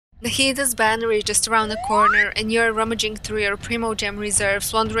Nahida's banner is just around the corner and you're rummaging through your primogem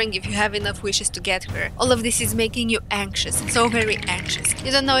reserves, wondering if you have enough wishes to get her. All of this is making you anxious, so very anxious.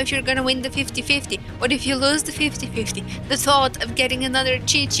 You don't know if you're gonna win the 50-50. What if you lose the 50-50? The thought of getting another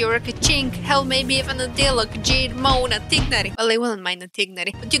Chichi or a Kachink, hell maybe even a Dilok, Jade, Mona, Tignari. Well, I wouldn't mind a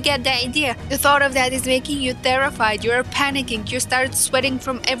Tignari, but you get the idea. The thought of that is making you terrified. You're panicking. You start sweating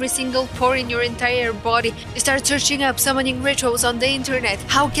from every single pore in your entire body. You start searching up summoning rituals on the internet.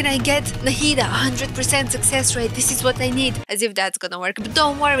 How can I get Nahida? 100% success rate. This is what I need. As if that's gonna work. But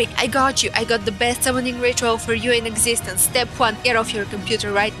don't worry, I got you. I got the best summoning ritual for you in existence. Step 1, get off your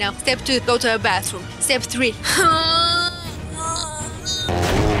computer right now. Step 2, go to a bathroom. Step 3,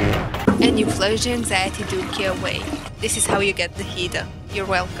 and you flush the anxiety dookie away. This is how you get Nahida. You're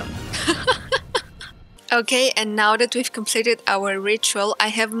welcome. Okay, and now that we've completed our ritual, I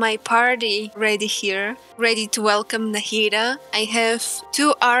have my party ready here, ready to welcome Nahida. I have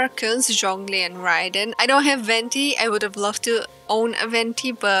 2 Archons, Zhongli and Raiden. I don't have Venti. I would have loved to own a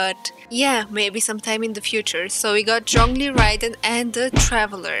Venti, but yeah, maybe sometime in the future. So we got Zhongli, Raiden and the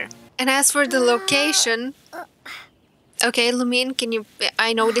Traveler. And as for the location... Okay, Lumine, can you...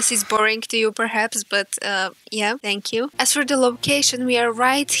 I know this is boring to you perhaps, but yeah, thank you. As for the location, we are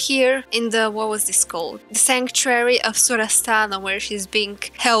right here in the... What was this called? The Sanctuary of Surastana, where she's being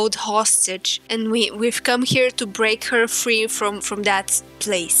held hostage. And we've come here to break her free from that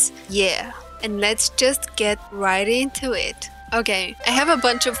place. Yeah. And let's just get right into it. Okay, I have a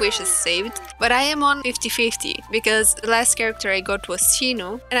bunch of wishes saved, but I am on 50-50 because the last character I got was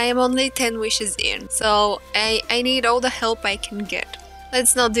Cyno and I am only 10 wishes in, so I need all the help I can get.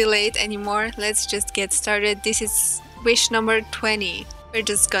 Let's not delay it anymore, let's just get started. This is wish number 20. We're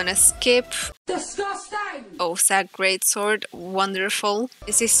just gonna skip. Disgusting! Oh, Sack Greatsword, wonderful.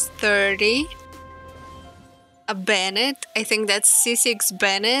 This is 30. A Bennett, I think that's C6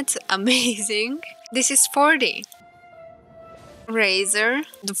 Bennett, amazing. This is 40. Razor.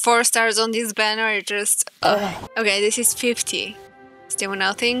 The 4 stars on this banner are just... Okay, this is 50. Still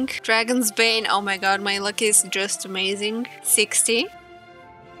nothing. Dragon's Bane. Oh my god, my luck is just amazing. 60.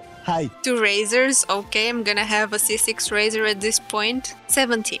 Hi. 2 Razors. Okay, I'm gonna have a C6 Razor at this point.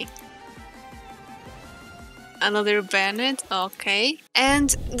 70. Another Bennett. Okay. And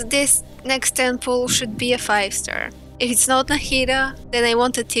this next temple should be a 5-star. If it's not Nahida, then I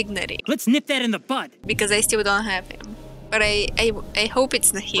want a Tignari. Let's nip that in the bud. Because I still don't have him. But I hope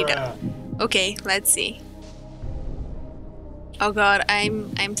it's Nahida. Okay, let's see. Oh god,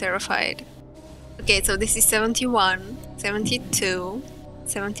 I'm terrified. Okay, so this is 71, 72,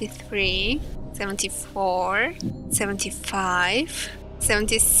 73, 74, 75,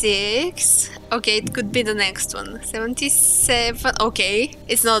 76. Okay, it could be the next one. 77. Okay,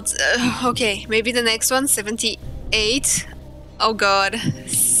 it's not. Okay, maybe the next one. 78. Oh god.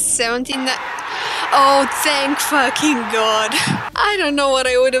 79. Oh, thank fucking god. I don't know what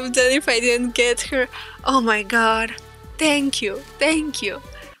I would have done if I didn't get her. Oh my god. Thank you. Thank you.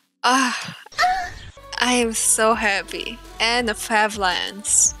 I am so happy. And a Fav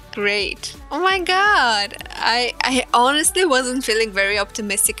Lance. Great. Oh my god. I honestly wasn't feeling very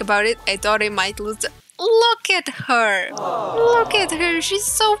optimistic about it. I thought I might lose the... Look at her. Aww. Look at her. She's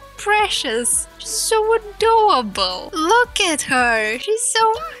so precious. She's so adorable. Look at her. She's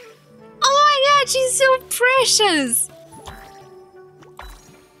so... Oh my god, she's so precious!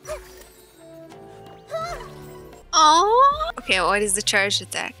 Oh. Okay, what is the charge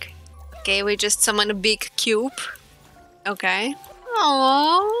attack? Okay, we just summon a big cube. Okay.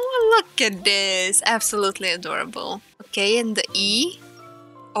 Oh, look at this. Absolutely adorable. Okay, and the E.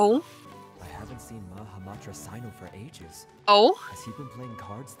 Oh. I haven't seen Mahamatra Cyno for ages. Oh. Has he been playing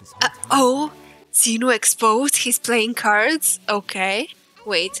cards this whole time? Oh. Cyno exposed. He's playing cards. Okay.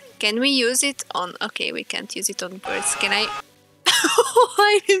 Wait, can we use it on... Okay, we can't use it on birds. Can I...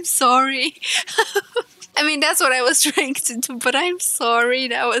 I'm sorry. I mean, that's what I was trying to do, but I'm sorry.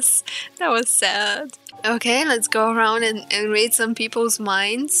 That was sad. Okay, let's go around and read some people's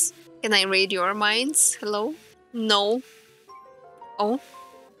minds. Can I read your minds? Hello? No. Oh.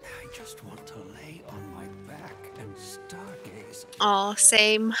 I just want to lay on my back and stargaze. Oh,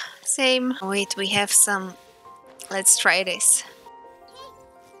 same. Same. Wait, we have some... Let's try this.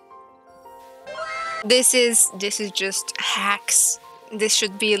 This is just hacks. This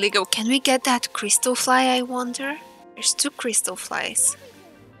should be illegal. Can we get that crystal fly, I wonder? There's 2 crystal flies.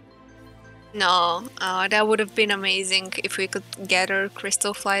 No, that would have been amazing if we could gather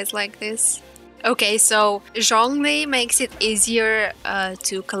crystal flies like this. Okay, so Zhongli makes it easier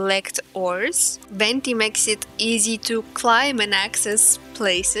to collect ores. Venti makes it easy to climb and access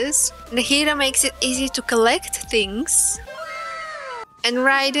places. Nahida makes it easy to collect things. And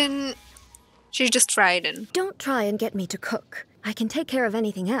Raiden, she's just Raiden. Don't try and get me to cook. I can take care of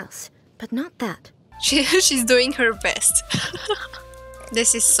anything else, but not that. She's doing her best.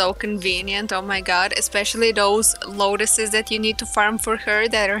 This is so convenient, oh my god, especially those lotuses that you need to farm for her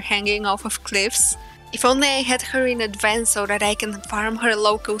that are hanging off of cliffs. If only I had her in advance so that I can farm her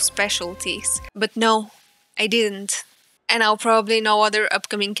local specialties. But no, I didn't. And now probably no other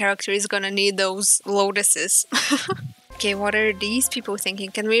upcoming character is gonna need those lotuses. Okay, what are these people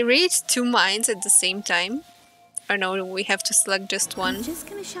thinking? Can we read 2 minds at the same time? Or no, we have to select just one. I'm just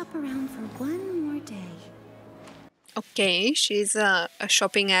gonna shop around for one more day. Okay, she's a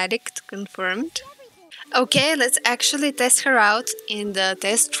shopping addict, confirmed. Okay, let's actually test her out in the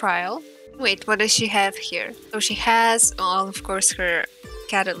test trial. Wait, what does she have here? So she has, well, of course, her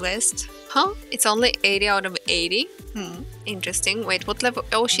catalyst. Huh? It's only 80 out of 80? Interesting. Wait, what level?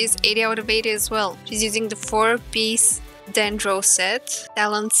 Oh, she's 80 out of 80 as well. She's using the 4-piece Dendro set.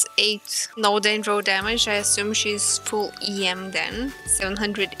 Talents 8. No Dendro damage. I assume she's full EM then.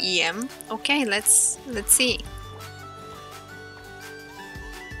 700 EM. Okay, let's see.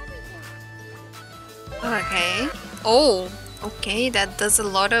 Okay. Oh, okay, that does a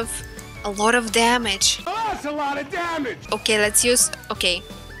lot of damage. Oh, that's a lot of damage! Okay, let's use... Okay,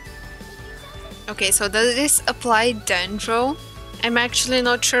 so does this apply Dendro? I'm actually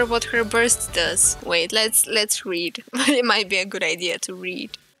not sure what her burst does. Wait, let's read. It might be a good idea to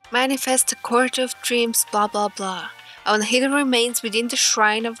read. Manifest a court of dreams, blah blah blah. When Nahida remains within the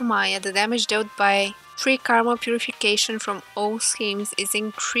shrine of Maya, the damage dealt by free karma purification from all schemes is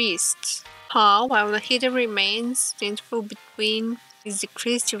increased. While Nahida remains, the interval between is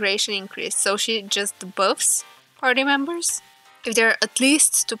decreased, duration increased. So she just buffs party members? If there are at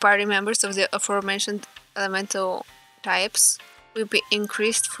least 2 party members of the aforementioned elemental types, will be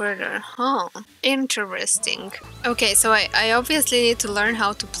increased further. Interesting. Okay, so I obviously need to learn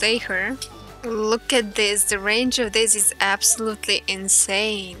how to play her. Look at this, the range of this is absolutely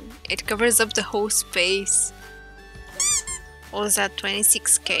insane. It covers up the whole space. What was that,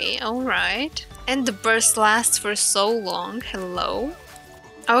 26k? Alright. And the burst lasts for so long. Hello.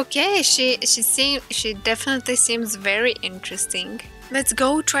 Okay, she definitely seems very interesting. Let's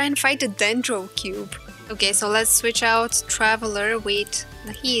go try and fight the Dendro cube. Okay, so let's switch out Traveler with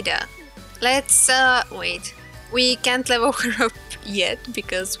Nahida. Let's wait. We can't level her up yet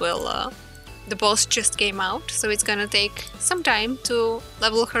because, well, the boss just came out, so it's gonna take some time to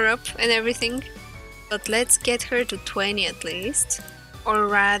level her up and everything. But let's get her to 20 at least, or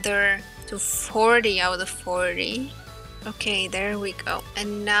rather to 40 out of 40. Okay, there we go.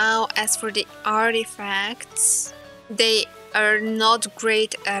 And now as for the artifacts, they are not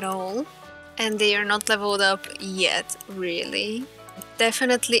great at all, and they are not leveled up yet, really.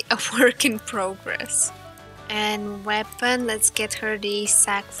 Definitely a work in progress. And weapon, let's get her the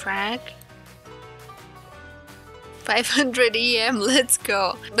sack frag. 500 EM, let's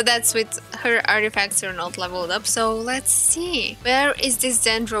go. But that's with her artifacts are not leveled up, so let's see. Where is this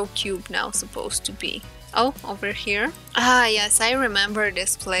Dendro cube now supposed to be? Oh, over here. Ah, yes, I remember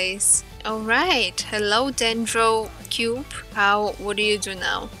this place. Alright, hello Dendro cube. What do you do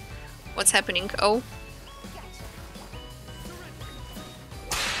now? What's happening? Oh.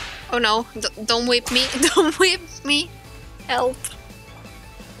 Oh no, don't whip me, don't whip me. Help.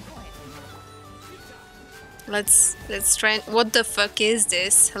 Let's try and... What the fuck is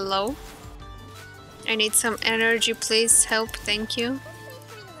this? Hello? I need some energy, please. Help, thank you.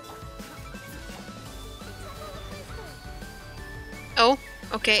 Oh,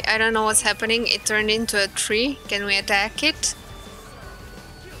 okay, I don't know what's happening. It turned into a tree. Can we attack it?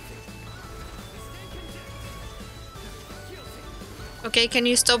 Okay, can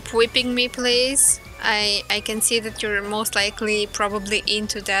you stop whipping me, please? I can see that you're most likely probably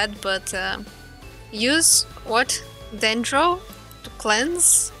into that, but... use what? Dendro to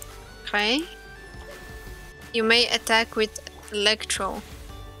cleanse? Okay. You may attack with Electro.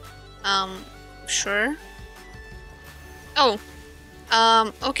 Sure. Oh.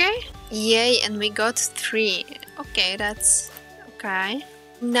 Okay. Yay, and we got 3. Okay, that's okay.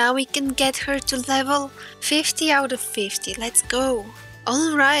 Now we can get her to level 50 out of 50. Let's go.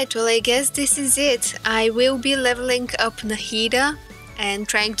 Alright, well I guess this is it. I will be leveling up Nahida and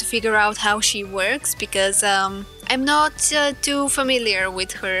trying to figure out how she works because I'm not too familiar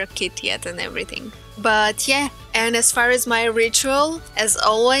with her kit yet and everything. But yeah, and as far as my ritual, as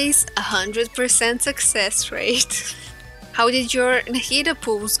always, 100% success rate. How did your Nahida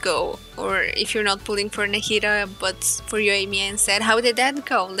pulls go? Or if you're not pulling for Nahida but for Yoimiya instead, how did that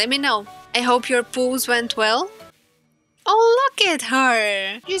go? Let me know. I hope your pulls went well. Oh, look at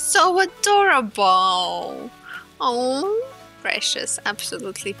her! She's so adorable! Oh. Precious,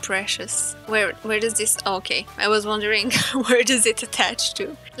 absolutely precious. Where does this... Okay, I was wondering where does it attach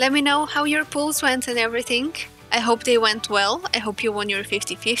to? Let me know how your pulls went and everything. I hope they went well. I hope you won your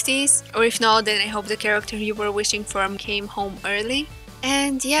 50/50s. Or if not, then I hope the character you were wishing for came home early.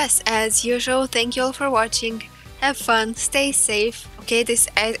 And yes, as usual, thank you all for watching. Have fun, stay safe. Okay, this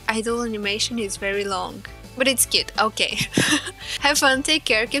idle animation is very long, but it's cute. Okay. Have fun, take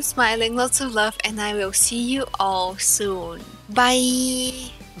care, keep smiling, lots of love, and I will see you all soon. Bye.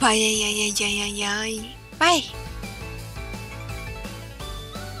 Bye. Bye.